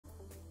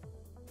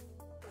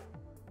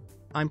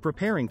I'm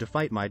preparing to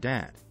fight my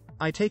dad.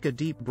 I take a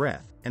deep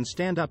breath and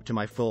stand up to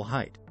my full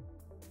height.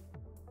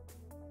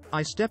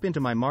 I step into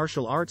my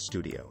martial arts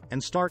studio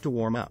and start to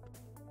warm up.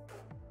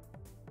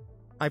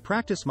 I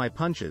practice my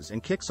punches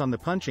and kicks on the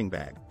punching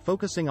bag,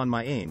 focusing on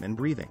my aim and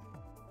breathing.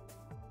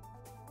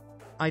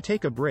 I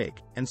take a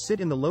break and sit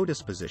in the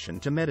lotus position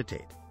to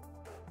meditate.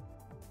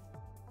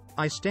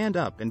 I stand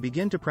up and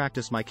begin to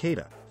practice my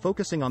kata,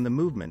 focusing on the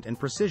movement and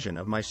precision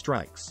of my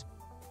strikes.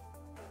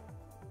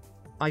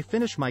 I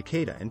finish my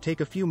kata and take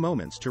a few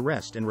moments to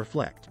rest and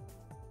reflect.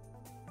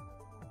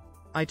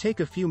 I take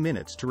a few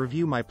minutes to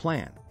review my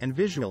plan and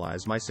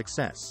visualize my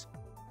success.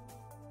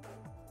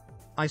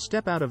 I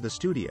step out of the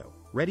studio,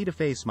 ready to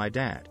face my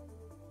dad.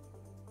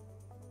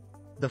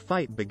 The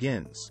fight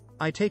begins.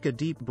 I take a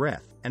deep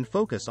breath and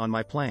focus on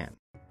my plan.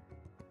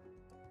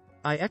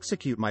 I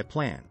execute my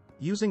plan,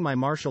 using my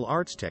martial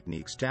arts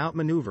techniques to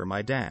outmaneuver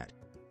my dad.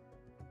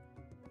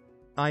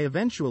 I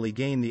eventually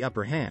gain the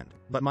upper hand,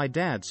 but my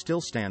dad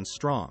still stands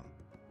strong.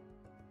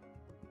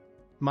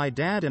 My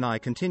dad and I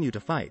continue to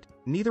fight,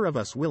 neither of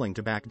us willing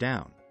to back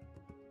down.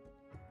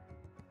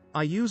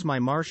 I use my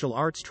martial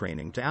arts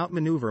training to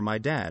outmaneuver my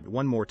dad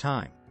one more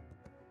time.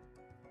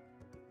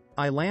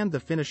 I land the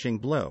finishing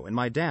blow and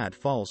my dad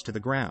falls to the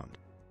ground.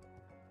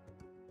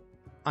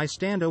 I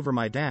stand over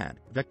my dad,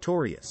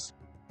 victorious.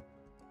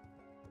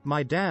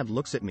 My dad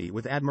looks at me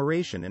with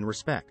admiration and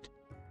respect.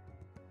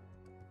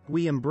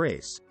 We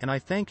embrace, and I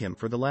thank him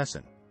for the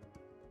lesson.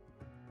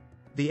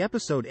 The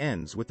episode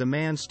ends with the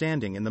man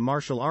standing in the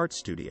martial arts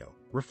studio,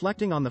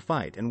 reflecting on the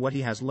fight and what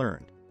he has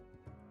learned.